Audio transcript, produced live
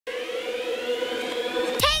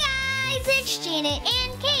it's Janet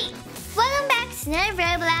and Kate. Welcome back to another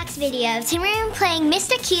Roblox video. Today we're playing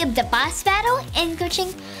Mr. Cube, the boss battle, and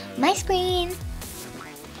coaching my screen.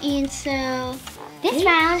 And so, this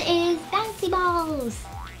round is bouncy balls.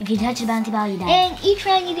 If you touch the bouncy ball, you die. And each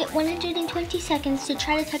round you get 120 seconds to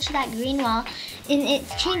try to touch that green wall. And it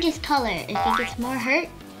changes color. If it gets more hurt,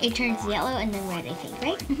 it turns yellow and then red, I think,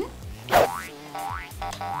 right?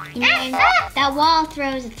 And then that wall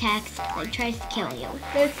throws attacks, like tries to kill you.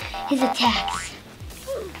 Those his attacks.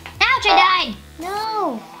 Ouch, I died!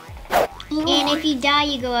 No! And if you die,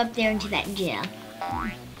 you go up there into that jail.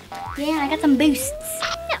 Yeah, I got some boosts.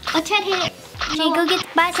 No, oh, Ted hit it. Okay, go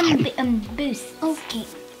buy some boosts. Okay,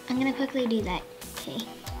 I'm gonna quickly do that. Okay.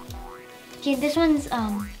 Okay, this one's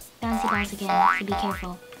bouncy balls again, so be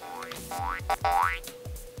careful.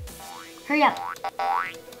 Hurry up.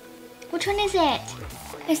 Which one is it?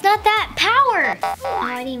 It's not that. Power! Oh,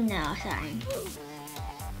 I didn't even know. Sorry.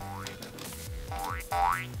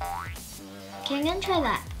 Okay, I'm gonna try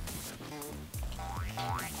that.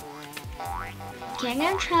 Okay, I'm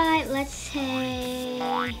gonna try, let's say...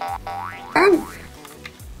 I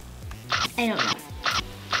don't know.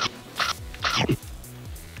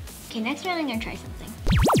 Okay, next round I'm gonna try something.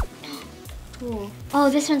 Cool. Oh,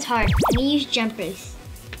 this one's hard. I'm gonna use jump boost.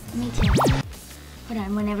 Me too. Hold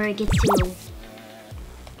on, whenever it gets too low.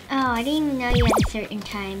 Oh, I didn't even know you had a certain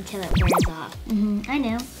time till it wears off. I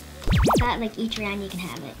know. I thought like each round you can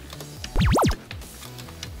have it.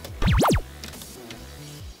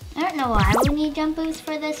 I don't know why we need jump boost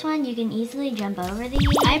for this one. You can easily jump over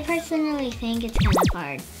these. I personally think it's kind of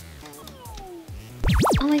hard.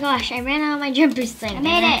 Oh my gosh, I ran out of my jump boost thing. I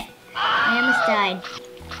made it! I almost died.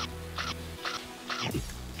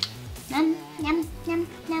 Yum, yum, yum,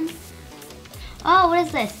 yum. Oh, what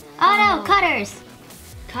is this? Oh no, cutters!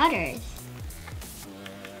 Cutters?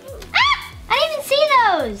 Ah! I didn't even see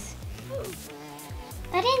those!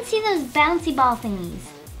 I didn't see those bouncy ball thingies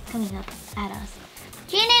coming up at us.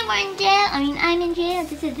 Janet, we're in jail. I'm in jail.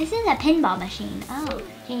 This is a pinball machine. Oh,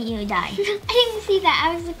 Janet, you died. I didn't see that.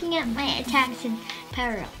 I was looking at my attacks and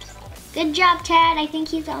power-ups. Good job, Tad. I think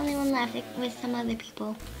he's the only one left with some other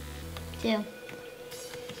people, too.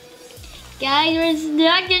 Guys, we're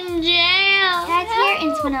stuck in jail. Tad's here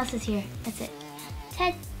and someone else is here. That's it.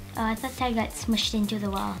 Ted. Oh, I thought Ted got smushed into the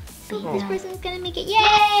wall. Oh, this person's gonna make it.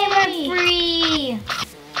 Yay! We're free.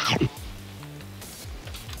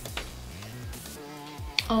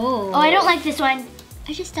 Oh, I don't like this one.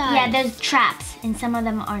 I just died. Yeah, there's traps, and some of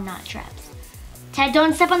them are not traps. Ted,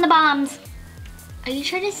 don't step on the bombs. Are you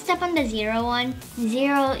trying to step on the 0 one?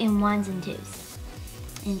 0 in 1s and 2s.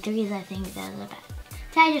 And 3s, I think those are bad.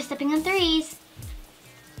 Ted, you're stepping on 3s.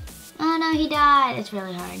 Oh no, he died. It's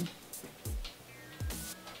really hard.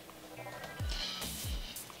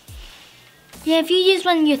 Yeah, if you use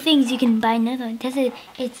one of your things, you can buy another one. Tessa,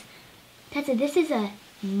 this is a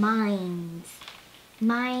mine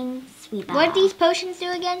sweet ball. What do these potions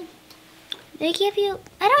do again? They give you,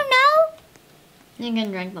 I don't know. You're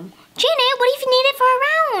gonna drink them. Janet, what if you need it for a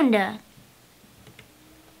round?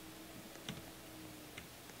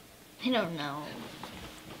 I don't know.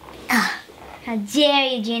 How dare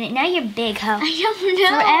you, Janet? Now you're big, huh? I don't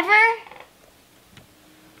know. Forever?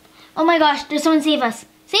 Oh my gosh, there's someone save us.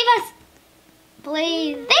 Save us!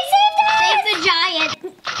 Please. They saved us! Save the giant.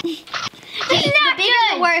 This is not good.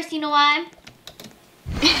 The worst, you know why?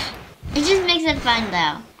 It just makes it fun,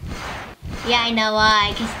 though. Yeah, I know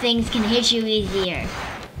why. Because things can hit you easier.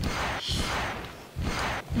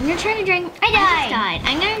 I'm gonna try to drink. I died.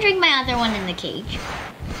 I'm gonna drink my other one in the cage.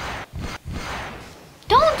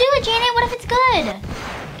 Don't do it, Janet. What if it's good?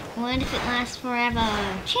 What if it lasts forever?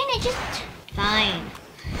 Janet, just fine.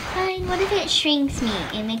 Fine. What if it shrinks me?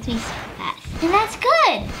 It makes me fast. And that's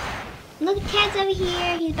good. Look, Ted's over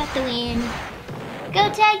here. He's about to win. Go,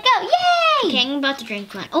 Ted, go. Yay! Okay, I'm about to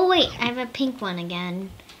drink one. Oh, wait. I have a pink one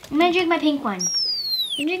again. I'm going to drink my pink one.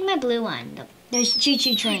 You drink my blue one. There's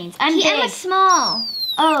choo-choo trains. I'm big. I'm small.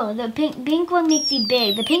 Oh, the pink one makes you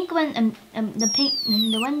big. The pink one,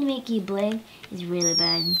 the one to make you big is really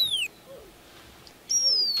bad.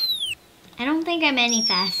 I don't think I'm any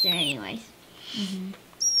faster anyways.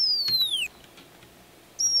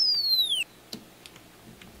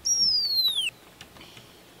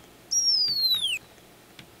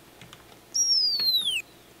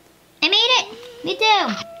 I made it! Me too!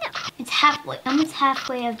 No. It's halfway, almost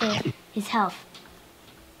halfway of his health.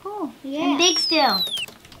 Oh, yeah. I'm big still.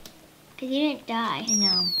 Because you didn't die. I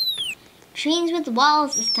know. Trains with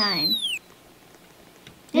walls this time.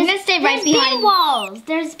 You're gonna stay right behind. There's been walls.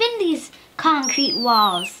 There's been these concrete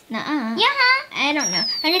walls. Nuh-uh. Yeah. I don't know.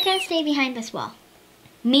 I'm just gonna stay behind this wall.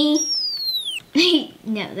 Me?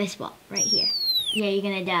 No, this wall right here. Yeah, you're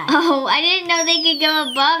gonna die. Oh, I didn't know they could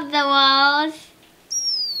go above the walls.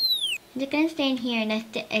 They're gonna stand here, and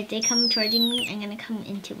if they come towards me, I'm gonna come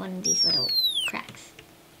into one of these little cracks.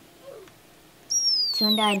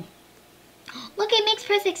 Someone died. Look, it makes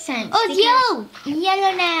perfect sense. Oh, it's yellow!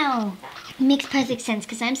 Yellow now. It makes perfect sense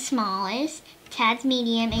because I'm smallest, Tad's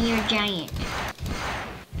medium, and you're giant.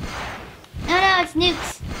 No, it's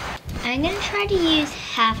nukes. I'm gonna try to use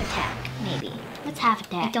half attack, maybe. What's half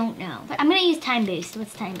attack? I don't know. But I'm gonna use time boost.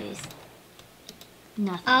 What's time boost?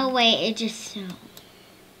 Nothing. Oh wait, it just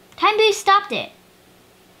Time boost stopped it.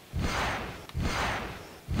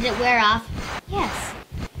 Did it wear off? Yes.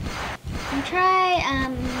 And try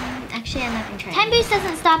actually I'm not gonna try. Time boost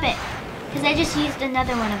doesn't stop it. Because I just used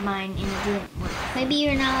another one of mine and it didn't work. Maybe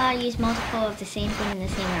you're not allowed to use multiple of the same thing in the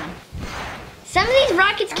same round. Some of these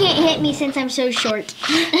rockets can't hit me since I'm so short.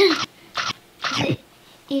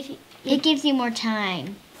 If it gives you more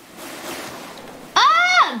time.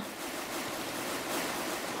 Oh!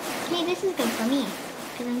 Okay, this is good for me.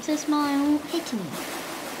 Because I'm so small, I won't hit me.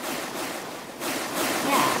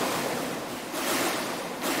 Yeah.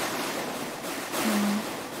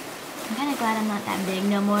 I'm kind of glad I'm not that big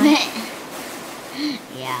no more.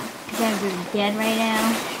 Yeah. Because I'm really dead right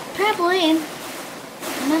now. Probably.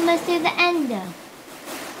 I'm almost to the end though.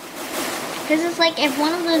 Because it's like if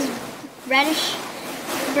one of those reddish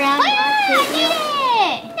brown rocks hit you,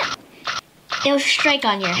 it'll strike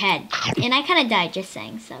on your head. And I kind of died just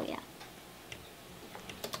saying, so yeah.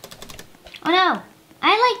 Oh no!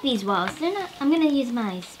 I like these walls. They're not. I'm gonna use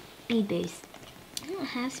my speed boost. I don't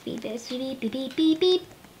have speed boost. Beep beep beep beep beep.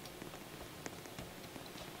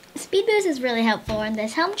 Speed boost is really helpful in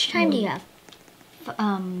this. How much time do you have?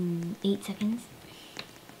 8 seconds.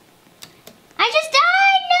 I just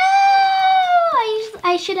died! No!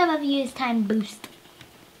 I should have used time boost.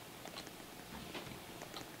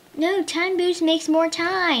 No, time boost makes more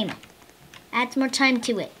time. Adds more time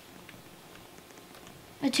to it.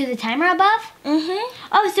 To the timer above? Mm-hmm.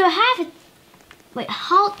 Oh, so half. Wait,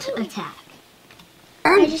 halt attack.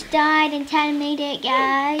 I just died and Tad made it,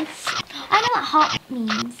 guys. I know what halt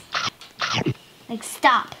means. Like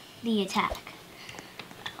stop the attack.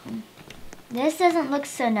 This doesn't look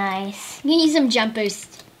so nice. You need some jump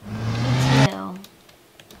boost. Me too.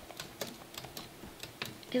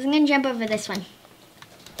 Because I'm going to jump over this one.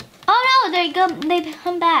 Oh no, they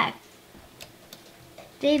come back.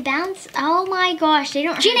 They bounce. Oh my gosh, they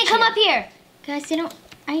don't hurt Gina, come you. up here. Guys, they don't.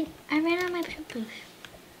 I ran out of my jump boost.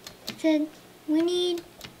 It said, we need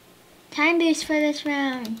time boost for this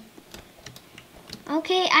round.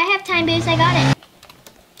 Okay, I have time boost. I got it.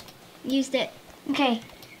 Used it. Okay.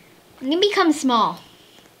 I'm going to become small.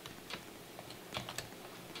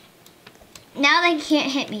 Now they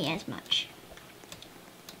can't hit me as much.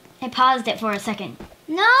 I paused it for a second.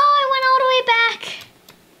 No, I went all the way back.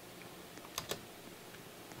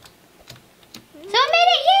 So I made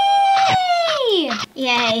it! Yay!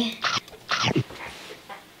 Yay.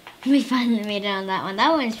 We finally made it on that one. That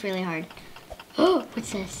one is really hard. Oh,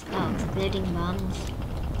 what's this? Oh, exploding bombs.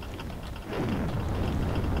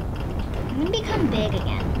 I'm gonna become big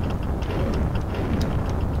again.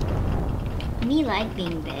 Me like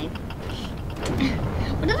being big.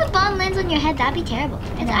 What if a bomb lands on your head? That'd be terrible.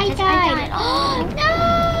 And I died. Oh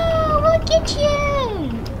no! We'll get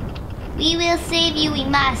you! We will save you, we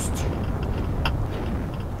must.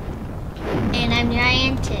 And I'm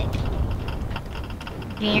gigantic.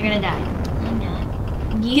 And you're gonna die. I'm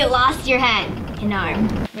not. You lost your head and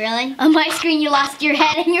arm. Really? On my screen, you lost your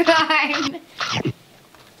head and your arm.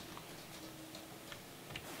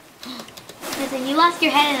 Listen, you lost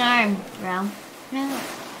your head and arm, bro. No,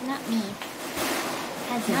 not me.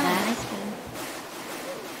 That's Not on bad. my screen.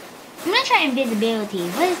 I'm gonna try invisibility.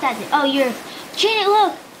 What does that do? Oh, you're... Janet,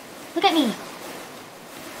 look! Look at me.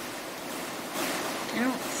 I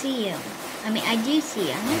don't see you. I mean, I do see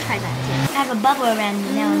you. I'm gonna try that too. I have a bubble around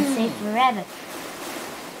me now and safe forever.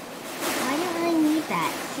 I don't really need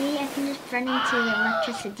that. See, I can just run into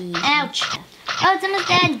electricity. Ouch! Oh, it's almost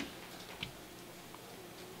dead.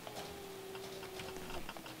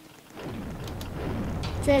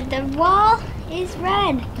 So the wall is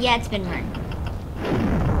red. Yeah, it's been run.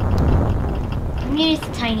 I'm gonna use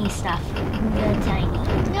the tiny stuff. The tiny.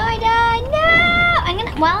 No, I died. No! I'm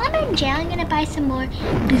gonna. While I'm in jail, I'm gonna buy some more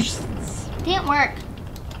boosts. Didn't work.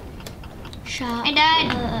 Shop. I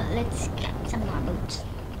died. Let's get some more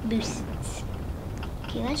boosts.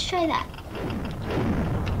 Okay, let's try that.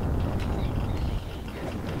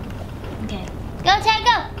 Okay. Go, Ted,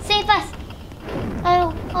 go! Save us!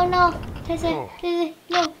 Oh no.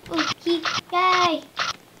 No, he die.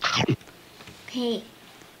 Okay.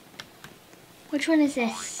 Which one is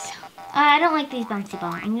this? I don't like these bouncy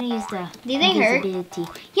balls. I'm gonna use the Do they hurt? invisibility.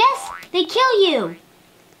 Yes, they kill you.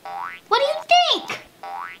 What do you think?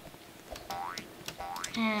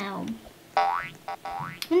 Ow.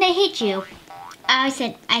 When they hit you. I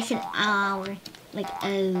said ow. Like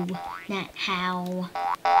oh, not how.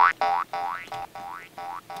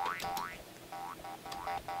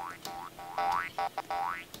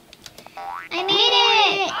 I made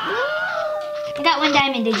it! I got 1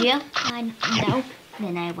 diamond, did you? No.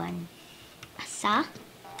 Then I won. Asa?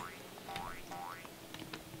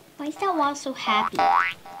 Why is that wall so happy?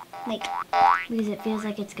 Like, Because it feels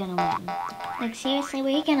like it's gonna win. like seriously,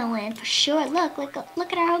 we're gonna win for sure. Look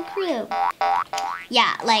at our whole crew.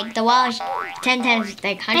 Yeah, like the wall is 10 times,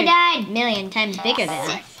 like 100 I died. million times bigger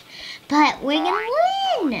than us. But we're gonna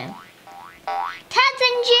win. Tad's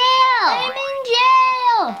in jail. I'm in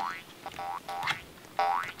jail.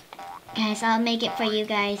 Guys, I'll make it for you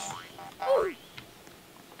guys.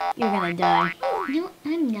 You're gonna die. No,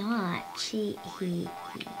 I'm not. Guys, There's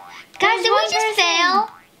did one we just person. fail?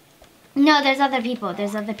 No, there's other people.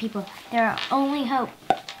 There's other people. They're our only hope.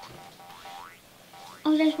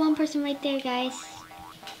 Oh, there's one person right there, guys.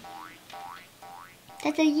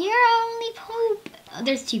 That's a your only hope. Oh,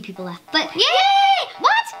 there's 2 people left. But yay!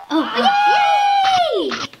 What? Oh,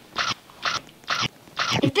 yay!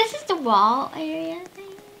 If this is the wall area thing.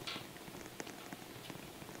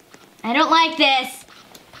 I don't like this.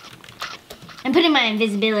 I'm putting my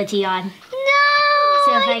invisibility on. No!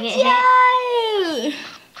 So if I get hit.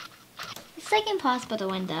 It's like impossible to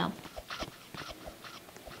win though.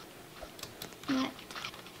 What?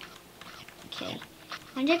 Okay.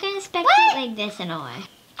 I'm just gonna spectate like this in a way.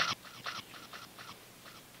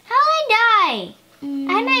 How'd I die? I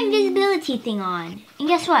had my invisibility thing on. And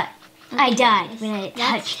guess what? I died when I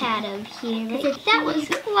That's touched Tad it. over here. That was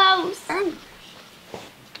close.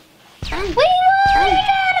 We won! We got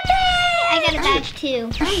a badge! I got a badge too.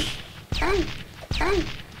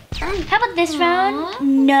 How about this round?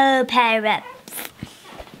 No power up.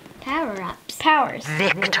 Power-ups. Powers.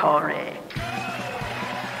 Victory.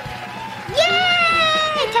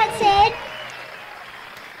 Yay! Tad said.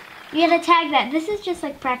 You gotta tag that. This is just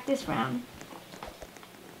like practice round.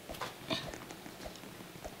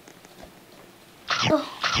 Oh.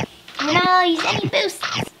 We're not allowed to use any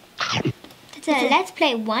boosts. So let's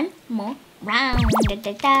play one more round. Da,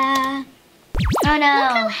 da, da. Oh Look how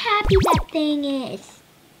no. happy that thing is.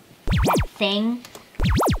 That thing.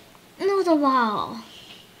 No, the wall.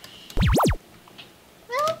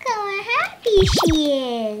 Look how happy she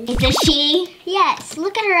is. It's a she. Yes,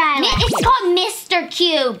 look at her eyelashes. It's called Mr.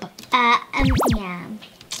 Cube. Yeah,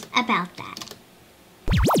 about that.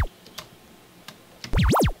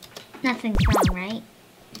 Nothing's wrong, right?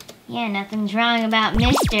 Yeah, nothing's wrong about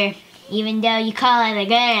Mr. Even though you call her the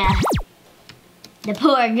girl. The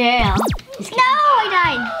poor girl. Just No, I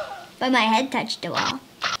died. But my head touched the wall.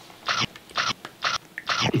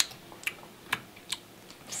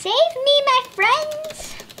 Save me, my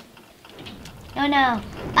friends. Oh no.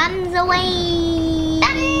 Bums away.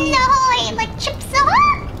 Bums ahoy, like chips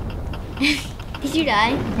ahoy. Did you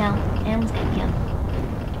die? No, I almost got killed.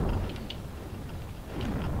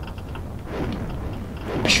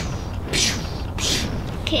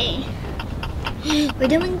 Okay. We're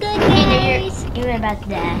doing good, Hey, guys. you were about to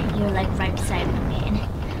die. You were like right beside me, man.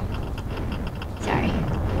 Sorry.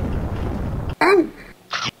 Oh,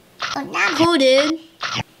 not cool, dude.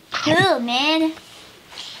 Cool, man.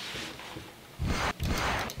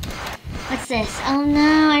 What's this? Oh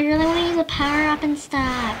no, I really want to use a power up and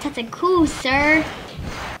stuff. That's a cool, sir.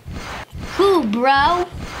 Cool, bro.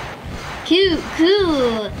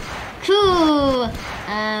 Cool.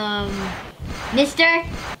 Mister.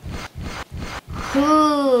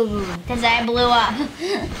 Cool. Because I blew up.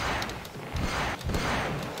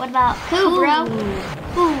 What about Cool, bro.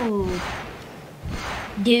 Cool.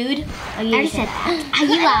 Dude. Oh, you I already said that.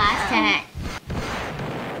 You lost.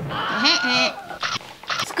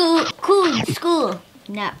 School.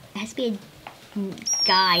 No, it has to be a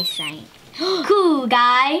guy saying. Cool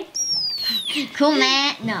guy. Cool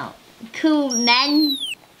man. No. Cool men.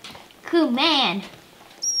 Cool man.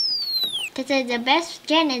 Because the best,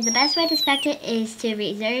 Jen, the best way to spectate is to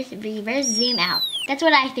reverse zoom out. That's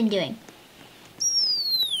what I've been doing.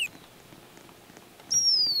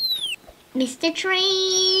 Mr.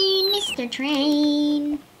 Train.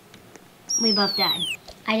 We both died.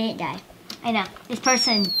 I didn't die. I know. This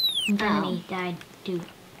person in front Oh. of me died too.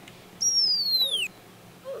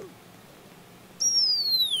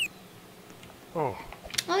 Oh.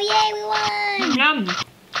 Oh yay, we won! Yum.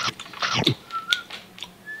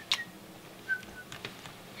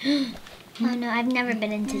 Oh no, I've never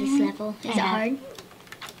been into this level. Is it hard?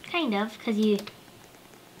 Kind of, because you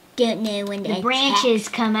Don't know when the branches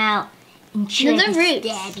come out and try No, to they're roots.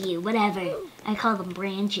 stab you. Whatever. I call them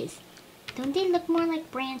branches. Don't they look more like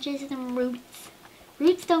branches than roots?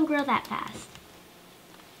 Roots don't grow that fast.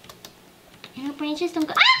 You know, branches don't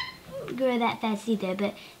grow that fast either,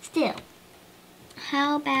 but still.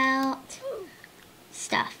 How about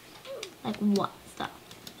stuff? Like what stuff?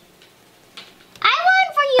 I won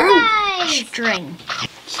for you guys! String.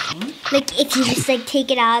 String? Like if you just like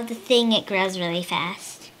take it out of the thing, it grows really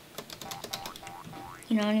fast.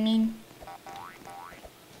 You know what I mean?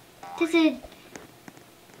 Does it...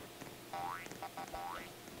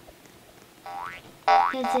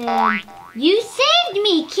 You saved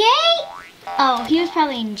me, Kate! Oh, he was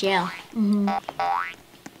probably in jail. Mm-hmm.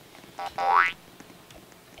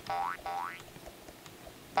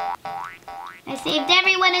 I saved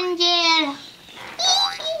everyone in jail.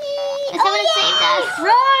 Someone saved us.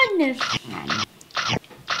 Run!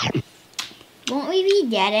 Won't we be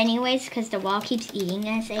dead anyways because the wall keeps eating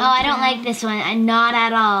us? Oh, I don't like this one. Not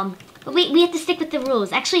at all. But we have to stick with the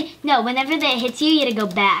rules. Actually, no. Whenever that hits you, you gotta go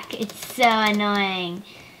back. It's so annoying.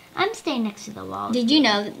 I'm staying next to the wall. Did you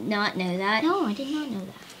not know that? No, I did not know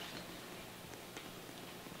that.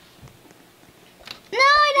 No,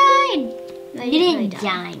 I died! No, You didn't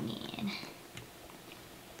die, man.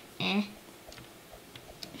 Eh.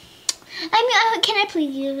 I mean, can I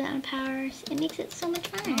please use that on powers? It makes it so much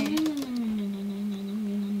fun.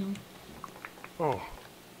 No. Oh.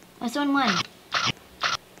 Oh, someone won.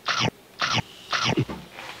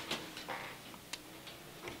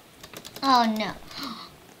 Oh no.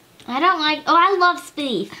 I don't like. Oh, I love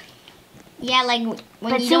Spleef. Yeah, like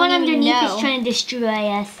when But you someone don't even underneath know. is trying to destroy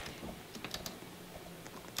us.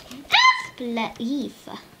 Spleef.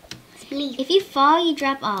 If you fall, you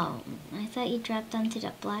drop. Oh, I thought you dropped onto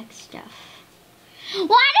the black stuff. Why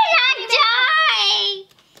did I die?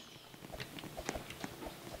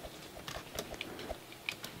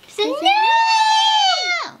 So no!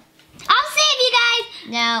 I'll save you guys.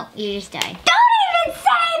 No, you just died. Don't even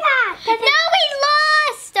say that. No, we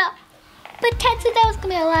lost! But Ted said that was going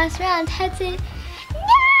to be our last round. Ted said,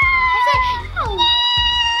 no!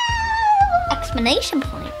 Exclamation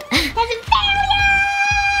point. That's failures.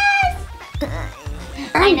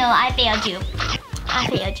 I know, I failed you. I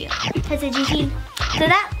failed you. That's a GG. So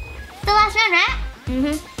that's the last round, right?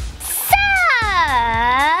 Mm-hmm. So,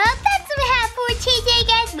 that's what we have for today,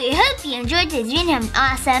 guys. We hope you enjoyed this video and have an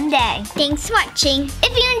awesome day. Thanks for watching.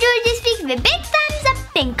 If you enjoyed this video, give it a big thumbs up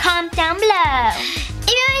and comment down below. If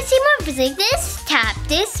you want to see more videos like this, tap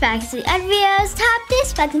this button. To see other videos, tap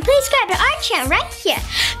this button. Please subscribe to our channel right here.